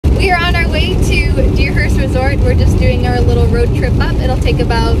We are on our way to Deerhurst Resort. We're just doing our little road trip up. It'll take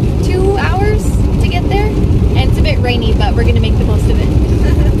about 2 hours to get there, and it's a bit rainy, but we're gonna make the most of it.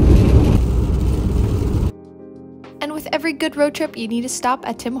 And with every good road trip, you need to stop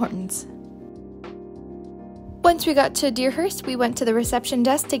at Tim Hortons. Once we got to Deerhurst, we went to the reception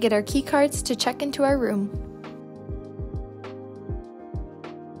desk to get our key cards to check into our room.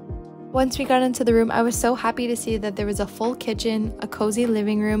 Once we got into the room, I was so happy to see that there was a full kitchen, a cozy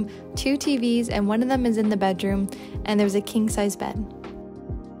living room, 2 TVs, and one of them is in the bedroom, and there was a king-size bed.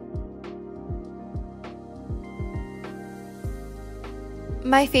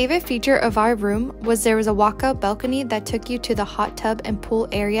 My favorite feature of our room was there was a walkout balcony that took you to the hot tub and pool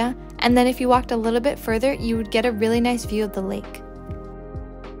area, and then if you walked a little bit further, you would get a really nice view of the lake.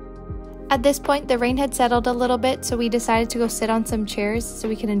 At this point, the rain had settled a little bit, so we decided to go sit on some chairs so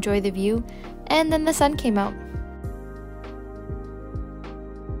we can enjoy the view, and then the sun came out.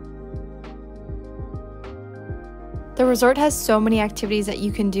 The resort has so many activities that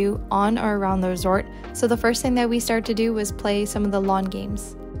you can do on or around the resort, so the first thing that we started to do was play some of the lawn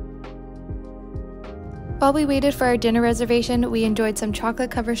games. While we waited for our dinner reservation, we enjoyed some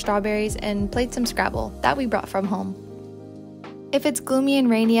chocolate-covered strawberries and played some Scrabble that we brought from home. If it's gloomy and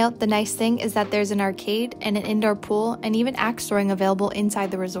rainy out, the nice thing is that there's an arcade and an indoor pool and even axe throwing available inside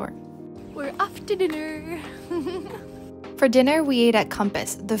the resort. We're off to dinner! For dinner, we ate at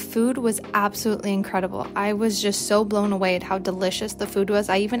Compass. The food was absolutely incredible. I was just so blown away at how delicious the food was.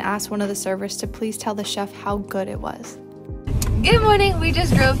 I even asked one of the servers to please tell the chef how good it was. Good morning! We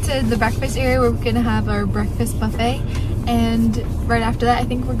just drove to the breakfast area where we're gonna have our breakfast buffet, and right after that I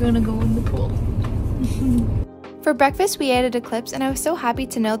think we're gonna go in the pool. For breakfast, we added Eclipse, and I was so happy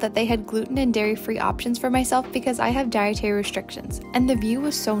to know that they had gluten and dairy-free options for myself because I have dietary restrictions, and the view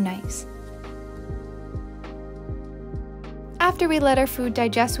was so nice. After we let our food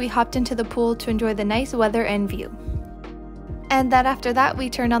digest, we hopped into the pool to enjoy the nice weather and view. And then after that, we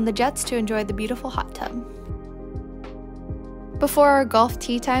turned on the jets to enjoy the beautiful hot tub. Before our golf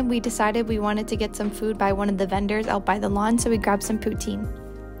tea time, we decided we wanted to get some food by one of the vendors out by the lawn, so we grabbed some poutine.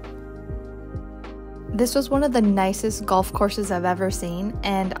 This was one of the nicest golf courses I've ever seen,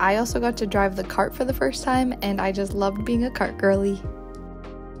 and I also got to drive the cart for the first time, and I just loved being a cart girly.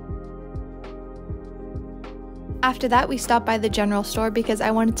 After that, we stopped by the general store because I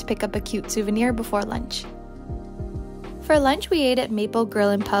wanted to pick up a cute souvenir before lunch. For lunch, we ate at Maple Grill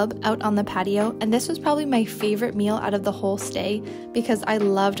and Pub out on the patio, and this was probably my favorite meal out of the whole stay because I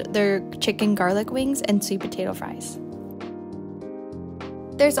loved their chicken garlic wings and sweet potato fries.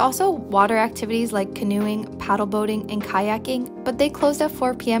 There's also water activities like canoeing, paddle boating, and kayaking, but they closed at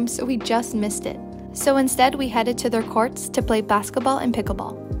 4 p.m. so we just missed it. So instead, we headed to their courts to play basketball and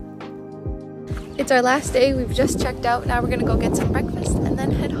pickleball. It's our last day, we've just checked out, now we're gonna go get some breakfast and then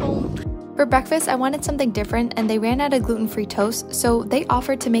head home. For breakfast, I wanted something different and they ran out of gluten-free toast, so they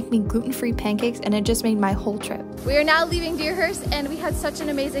offered to make me gluten-free pancakes and it just made my whole trip. We are now leaving Deerhurst and we had such an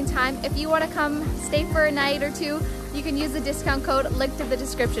amazing time. If you want to come stay for a night or two, you can use the discount code linked in the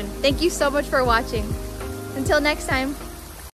description. Thank you so much for watching. Until next time.